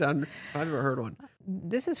fucking shit on. I've never heard one.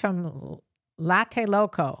 This is from Latte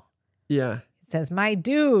Loco. Yeah. It says, "My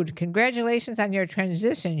dude, congratulations on your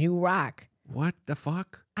transition. You rock." What the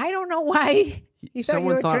fuck? I don't know why.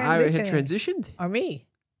 Someone thought I had transitioned? Or me.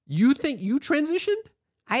 You think you transitioned?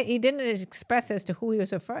 He didn't express as to who he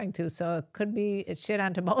was referring to, so it could be it's shit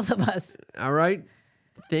onto both of us. All right.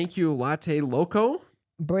 Thank you, Latte Loco.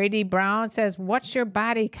 Brady Brown says, "What's your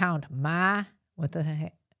body count, Ma?" What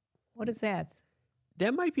is that?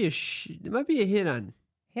 That might be a hit on.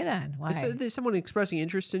 Hit on. Why? There's someone expressing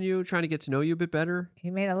interest in you, trying to get to know you a bit better. He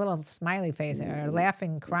made a little smiley face or a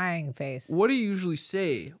laughing, crying face. What do you usually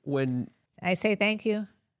say when I say thank you.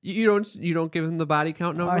 you don't give him the body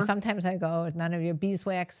count number? Or sometimes I go, none of your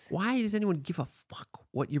beeswax. Why does anyone give a fuck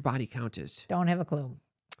what your body count is? Don't have a clue.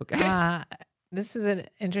 Okay. This is an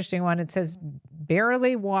interesting one. It says,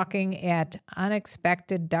 barely walking at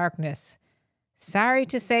unexpected darkness. Sorry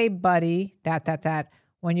to say, buddy, ...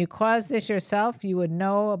 When you caused this yourself, you would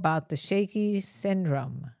know about the shaky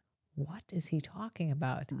syndrome. What is he talking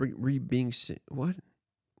about? What?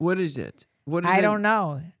 What is it? What is I don't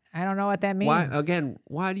know. I don't know what that means.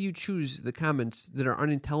 Why do you choose the comments that are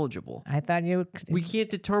unintelligible? I thought you... We can't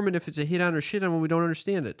determine if it's a hit on or shit on when we don't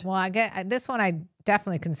understand it. Well, this one I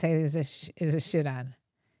definitely can say is a shit on.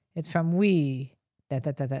 It's from we,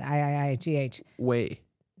 IIIGH.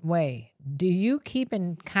 Way. Do you keep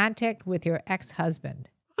in contact with your ex-husband?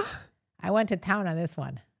 I went to town on this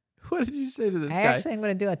one. What did you say to this guy? I actually am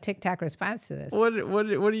going to do a TikTok response to this. What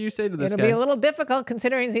do you say to this guy? It'll be a little difficult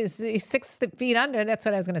considering he's 6 feet under. That's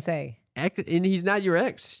what I was going to say. And he's not your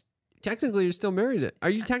ex. Technically, you're still married to him. Are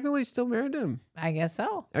you technically still married to him? I guess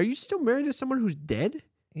so. Are you still married to someone who's dead?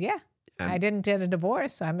 Yeah. I didn't get a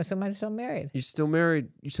divorce, so I'm assuming I'm still married. You're still married.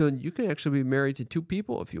 So you could actually be married to 2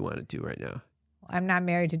 people if you wanted to right now. I'm not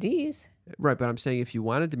married to Dee's. Right, but I'm saying if you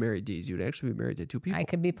wanted to marry Dee's, you'd actually be married to 2 people. I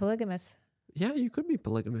could be polygamous. Yeah, you could be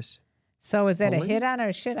polygamous. So is that a hit on or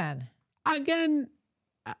a shit on? Again,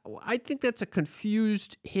 I think that's a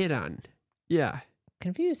confused hit on. Yeah.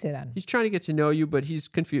 Confused hit on. He's trying to get to know you, but he's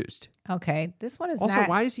confused. Okay. This one is also, not...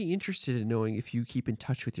 why is he interested in knowing if you keep in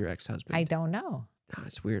touch with your ex-husband? I don't know. Oh,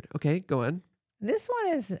 that's weird. Okay, go on. This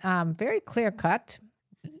one is very clear-cut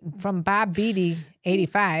from Bob Beatty,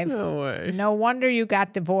 85. No way. No wonder you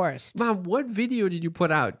got divorced. Mom, what video did you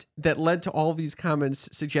put out that led to all these comments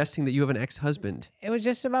suggesting that you have an ex-husband? It was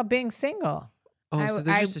just about being single. Oh, so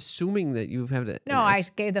they're just assuming that you've had it. No, I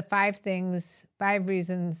gave the 5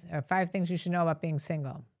 reasons or 5 things you should know about being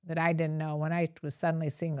single that I didn't know when I was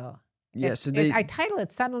suddenly single. Yeah, I title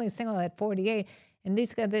it Suddenly Single at 48, and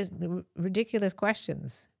these got these ridiculous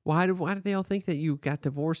questions. Why do they all think that you got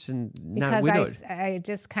divorced and not widowed? Because I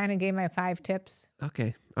just kind of gave my 5 tips.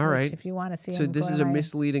 Okay, all right. If you want to see so them, this is a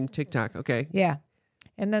misleading TikTok. Okay. Yeah.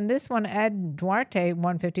 And then this one, Ed Duarte,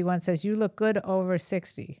 151, says, you look good over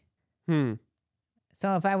 60.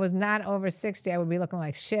 So if I was not over 60, I would be looking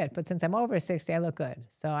like shit. But since I'm over 60, I look good.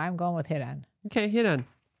 So I'm going with hit on. Okay, hit on.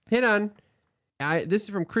 Hit on. This is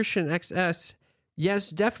from Christian XS. Yes,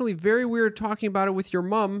 definitely very weird talking about it with your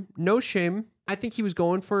mom. No shame. I think he was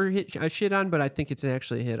going for a shit on, but I think it's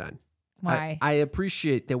actually a hit on. Why? I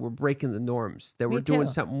appreciate that we're breaking the norms, that we're doing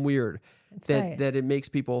something weird, that it makes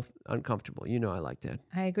people uncomfortable. You know I like that.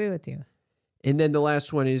 I agree with you. And then the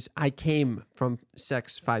last one is, I came from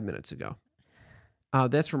sex 5 minutes ago.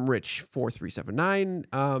 That's from Rich 4379.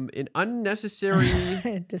 An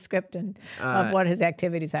unnecessary description of what his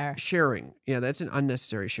activities are. Sharing. Yeah, that's an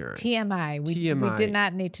unnecessary sharing. TMI. We did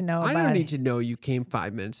not need to know about it. I don't need to know you came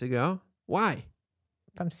 5 minutes ago. Why?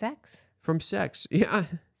 From sex. From sex. Yeah.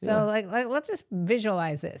 So like let's just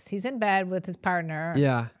visualize this. He's in bed with his partner.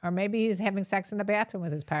 Yeah. Or maybe he's having sex in the bathroom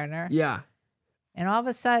with his partner. Yeah. And all of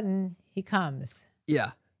a sudden he comes.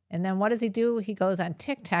 Yeah. And then what does he do? He goes on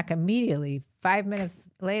TikTok immediately. 5 minutes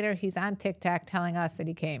later, he's on TikTok telling us that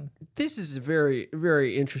he came. This is a very,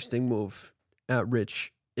 very interesting move,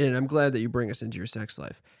 Rich. And I'm glad that you bring us into your sex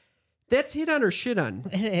life. That's hit on or shit on?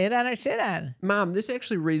 Hit on or shit on? Mom, this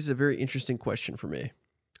actually raises a very interesting question for me,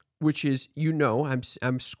 which is,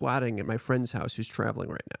 I'm squatting at my friend's house who's traveling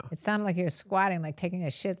right now. It sounded like you're squatting, like taking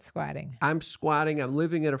a shit squatting. I'm squatting. I'm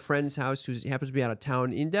living at a friend's house who happens to be out of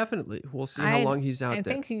town indefinitely. We'll see how long he's out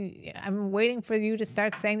there. I'm waiting for you to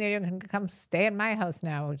start saying that you're going to come stay at my house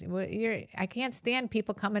now. I can't stand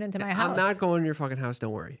people coming into my house. I'm not going to your fucking house.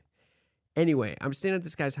 Don't worry. Anyway, I'm staying at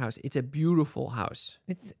this guy's house. It's a beautiful house.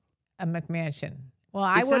 It's a McMansion. Well,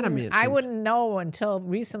 I wouldn't know until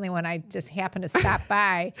recently when I just happened to stop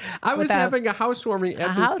by. I was having a housewarming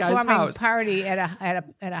at this guy's house. Party at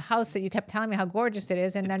a house that you kept telling me how gorgeous it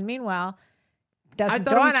is, and then meanwhile, doesn't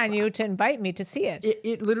dawn on you to invite me to see it.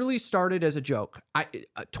 It literally started as a joke.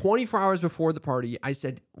 24 hours before the party, I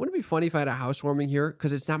said, "Wouldn't it be funny if I had a housewarming here?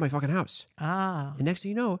 Because it's not my fucking house." Ah. And next thing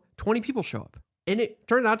you know, 20 people show up, and it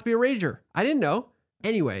turned out to be a rager. I didn't know.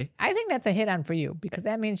 Anyway, I think that's a hit on for you because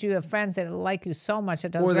that means you have friends that like you so much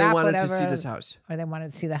that they'll or drop they wanted whatever, to see this house, or they wanted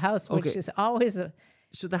to see the house, which is always the.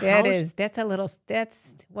 So the house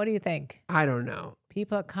that's what do you think? I don't know.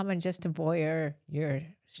 People are coming just to voyeur your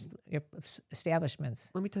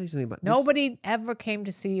establishments. Let me tell you something about Nobody ever came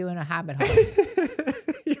to see you in a hobbit hole.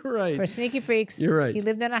 You're right. For Sneaky Freaks, You're right. he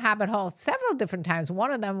lived in a hobbit hole several different times.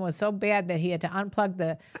 One of them was so bad that he had to unplug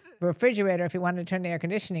the refrigerator if he wanted to turn the air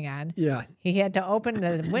conditioning on. Yeah. He had to open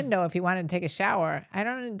the window if he wanted to take a shower. I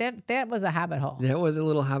don't know. That was a hobbit hole. That was a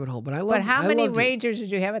little hobbit hole, but I loved But how many loved it. ragers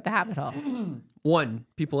did you have at the hobbit hole? One,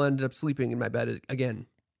 people ended up sleeping in my bed again.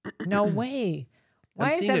 No way. I'm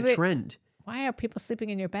seeing a trend. Why are people sleeping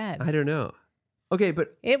in your bed? I don't know. Okay,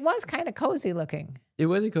 but It was kind of cozy looking. it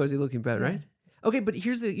was a cozy looking bed, right? Okay, but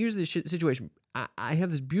here's the situation. I have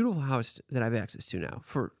this beautiful house that I have access to now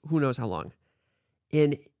for who knows how long,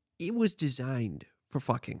 and it was designed for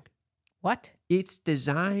fucking. What? It's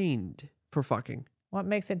designed for fucking. What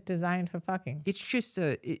makes it designed for fucking? It's just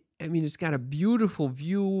it's got a beautiful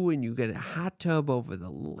view, and you get a hot tub over the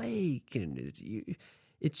lake, and it's got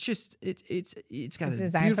It's a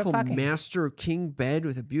designed for beautiful fucking. master king bed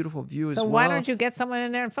with a beautiful view as So well. why don't you get someone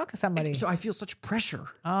in there and fuck somebody? So I feel such pressure.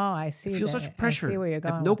 Oh, I see. I feel that. such pressure. I see where you're I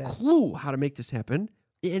going have no with this. clue how to make this happen,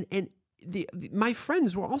 and my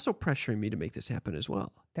friends were also pressuring me to make this happen as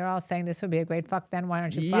well. They're all saying this would be a great fuck. Then why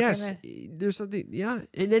don't you fuck Yes, in it? there's something. Yeah,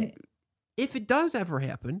 and then if it does ever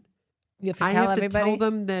happen, You have to I tell have to everybody. tell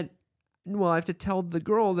them that. Well, I have to tell the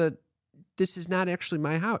girl that this is not actually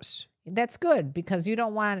my house. That's good because you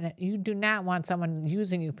do not want someone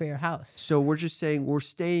using you for your house. So we're just saying we're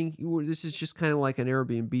staying. This is just kind of like an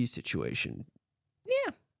Airbnb situation.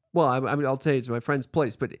 Yeah. Well, I mean, I'll tell you, it's my friend's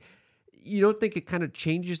place, but you don't think it kind of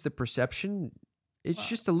changes the perception? It's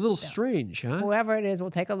just a little strange, huh? Whoever it is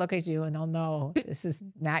will take a look at you and they'll know this is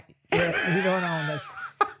not, you don't own this.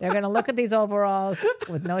 They're going to look at these overalls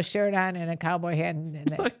with no shirt on and a cowboy hat and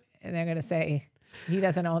they're going to say, he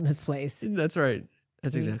doesn't own this place. That's right.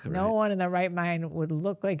 That's exactly right. No one in their right mind would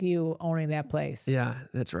look like you owning that place. Yeah,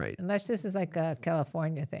 that's right. Unless this is like a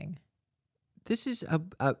California thing. This is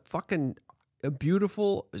a fucking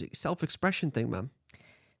beautiful self-expression thing, Mom.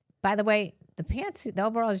 By the way, the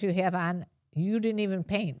overalls you have on, you didn't even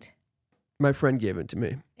paint. My friend gave it to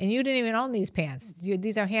me. And you didn't even own these pants.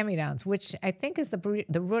 These are hand-me-downs, which I think is the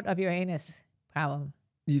root of your anus problem.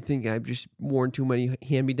 You think I've just worn too many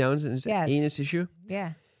hand-me-downs and it's Yes. an anus issue?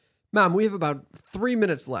 Yeah. Mom, we have about 3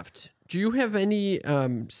 minutes left. Do you have any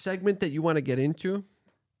segment that you want to get into?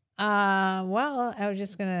 Well, I was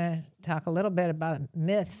just going to talk a little bit about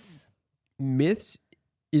myths. Myths?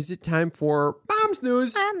 Is it time for Mom's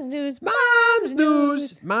News? Mom's news. Mom's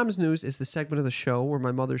News. Mom's News is the segment of the show where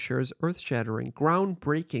my mother shares earth-shattering,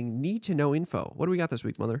 groundbreaking, need-to-know info. What do we got this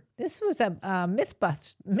week, Mother? This was a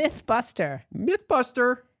mythbuster.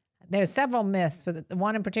 Mythbuster. There's several myths, but the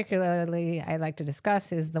one in particularly I like to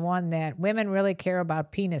discuss is the one that women really care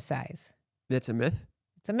about penis size. That's a myth?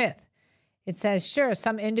 It's a myth. It says, sure,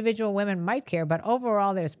 some individual women might care, but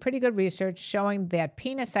overall, there's pretty good research showing that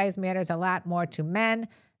penis size matters a lot more to men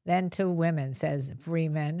than to women, says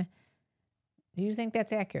Freeman. Do you think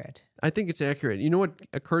that's accurate? I think it's accurate. You know what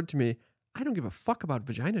occurred to me? I don't give a fuck about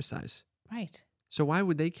vagina size. Right. So why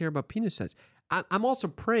would they care about penis size? I'm also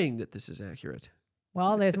praying that this is accurate.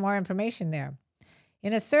 Well, there's more information there.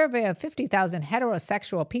 In a survey of 50,000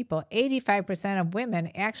 heterosexual people, 85% of women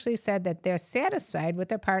actually said that they're satisfied with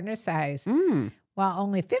their partner's size, while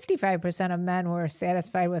only 55% of men were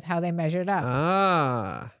satisfied with how they measured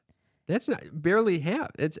up. That's not barely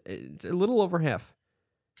half. It's a little over half.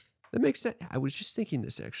 That makes sense. I was just thinking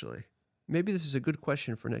this actually. Maybe this is a good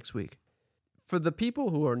question for next week. For the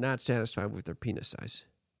people who are not satisfied with their penis size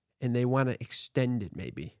and they want to extend it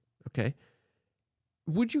maybe, okay?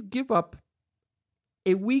 Would you give up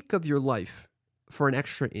a week of your life for an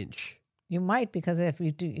extra inch? You might, because if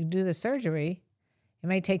you do the surgery, it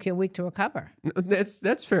may take you a week to recover. That's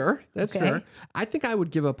fair. That's Okay. fair. I think I would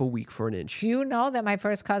give up a week for an inch. Do you know that my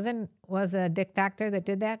first cousin was a dick doctor that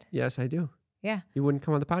did that? Yes, I do. Yeah. He wouldn't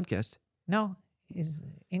come on the podcast. No, he's Okay.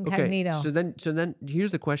 incognito. So then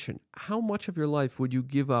here's the question. How much of your life would you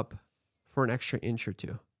give up for an extra inch or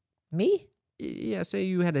two? Me? Yeah, say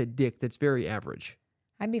you had a dick that's very average.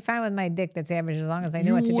 I'd be fine with my dick that's average as long as I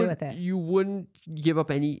knew what to do with it. You wouldn't give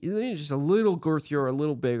up any, just a little girthier or a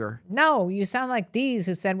little bigger. No, you sound like these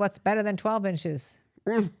who said, what's better than 12 inches?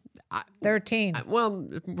 13. Well,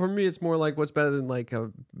 for me, it's more like what's better than like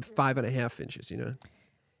a 5.5 inches, you know?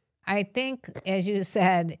 I think, as you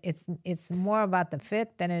said, it's more about the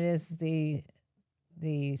fit than it is the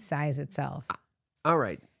size itself. All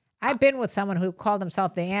right. I've been with someone who called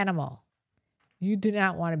himself the animal. You do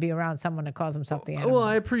not want to be around someone that calls himself the animal. Well,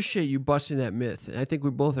 I appreciate you busting that myth. And I think we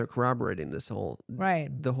both are corroborating this Right.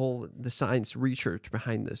 the science research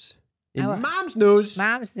behind this. In I wa- Mom's News.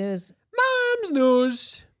 Mom's news. Mom's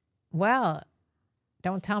News. Well,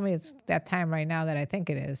 Don't tell me it's that time right now that I think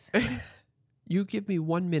it is. You give me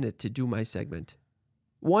 1 minute to do my segment.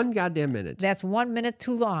 1 goddamn minute. That's 1 minute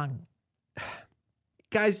too long.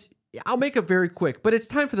 Guys, I'll make it very quick, but it's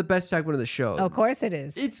time for the best segment of the show. Of course it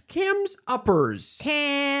is. It's Cam's Uppers.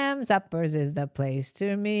 Cam's Uppers is the place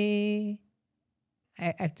to me.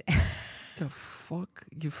 The fuck?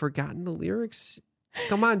 You've forgotten the lyrics?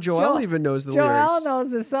 Come on, Joel even knows the lyrics. Joel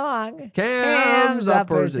knows the song. Cam's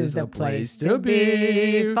Uppers is the place to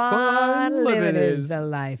be. Fun living is the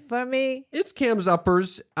life for me. It's Cam's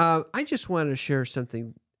Uppers. I just wanted to share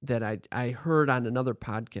something that I heard on another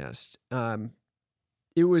podcast.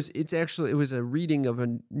 It was a reading of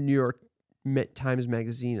a New York Times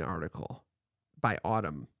Magazine article by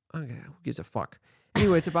Autumn. Okay, who gives a fuck?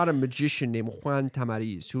 Anyway, it's about a magician named Juan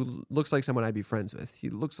Tamariz who looks like someone I'd be friends with. He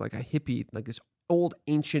looks like a hippie, like this old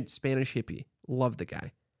ancient Spanish hippie. Love the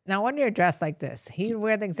guy. Now, when you're dressed like this, he'd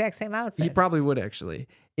wear the exact same outfit. He probably would, actually.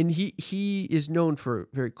 And he is known for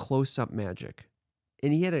very close-up magic.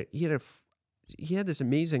 And he had this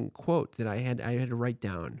amazing quote that I had to write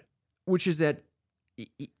down, which is that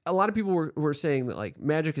a lot of people were saying that like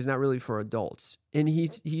magic is not really for adults. And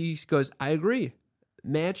he goes, I agree.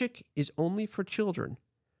 Magic is only for children.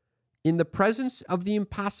 In the presence of the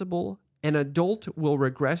impossible, an adult will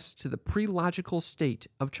regress to the pre-logical state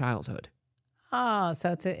of childhood. Oh,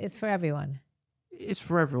 so it's for everyone. It's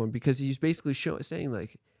for everyone because he's basically saying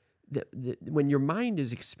like that when your mind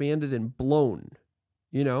is expanded and blown,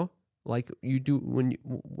 you know, like you do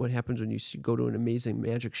what happens when you go to an amazing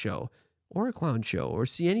magic show or a clown show or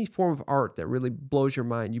see any form of art that really blows your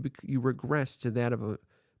mind, you regress to that of a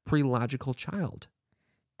pre-logical child.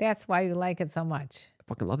 That's why you like it so much. I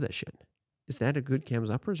fucking love that shit. Is that a good Cam's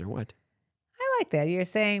Uppers or what? I like that. You're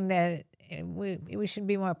saying that we should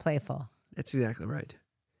be more playful. That's exactly right.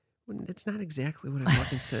 It's not exactly what I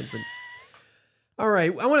fucking said, but... All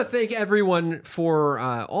right. I want to thank everyone for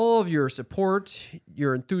all of your support,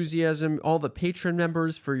 your enthusiasm, all the Patreon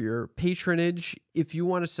members for your patronage. If you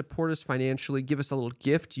want to support us financially, give us a little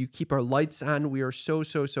gift. You keep our lights on. We are so,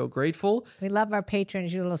 so, so grateful. We love our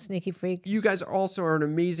patrons, you little sneaky freak. You guys also are an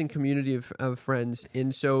amazing community of friends.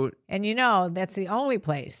 And you know, that's the only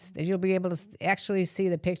place that you'll be able to actually see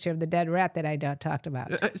the picture of the dead rat that I talked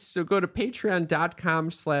about. So go to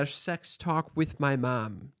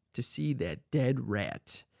patreon.com/sextalkwithmymom. to see that dead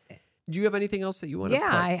rat. Do you have anything else that you want to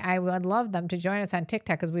plug? I would love them to join us on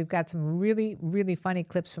TikTok because we've got some really, really funny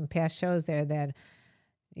clips from past shows there that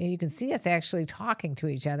you can see us actually talking to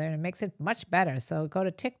each other and it makes it much better. So go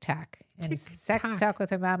to TikTok and Sex Talk with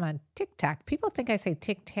Her Mom on TikTok. People think I say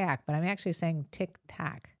tic-tac, but I'm actually saying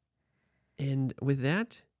TikTok. And with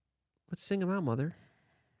that, let's sing them out, Mother.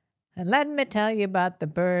 And let me tell you about the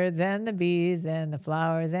birds and the bees and the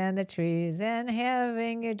flowers and the trees and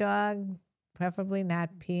having your dog preferably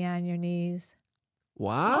not pee on your knees.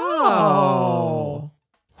 Wow. Oh.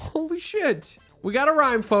 Holy shit. We got a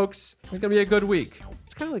rhyme, folks. It's going to be a good week.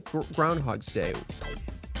 It's kind of like Groundhog's Day.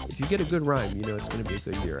 If you get a good rhyme, you know it's going to be a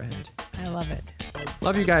good year ahead. I love it.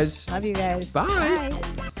 Love you guys. Love you guys. Bye.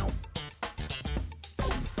 Bye.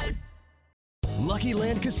 Lucky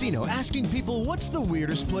Land Casino, asking people, what's the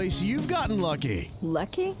weirdest place you've gotten lucky?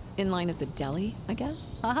 Lucky? In line at the deli, I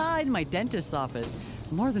guess? Aha, in my dentist's office.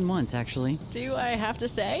 More than once, actually. Do I have to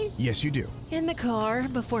say? Yes, you do. In the car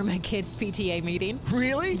before my kids' PTA meeting.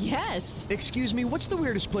 Really? Yes. Excuse me, what's the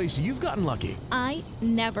weirdest place you've gotten lucky? I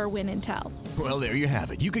never win and tell. Well, there you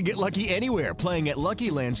have it. You can get lucky anywhere, playing at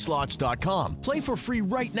LuckyLandSlots.com. Play for free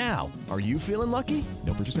right now. Are you feeling lucky?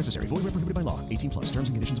 No purchase necessary. Void where prohibited by law. 18+. Terms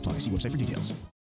and conditions apply. See website for details.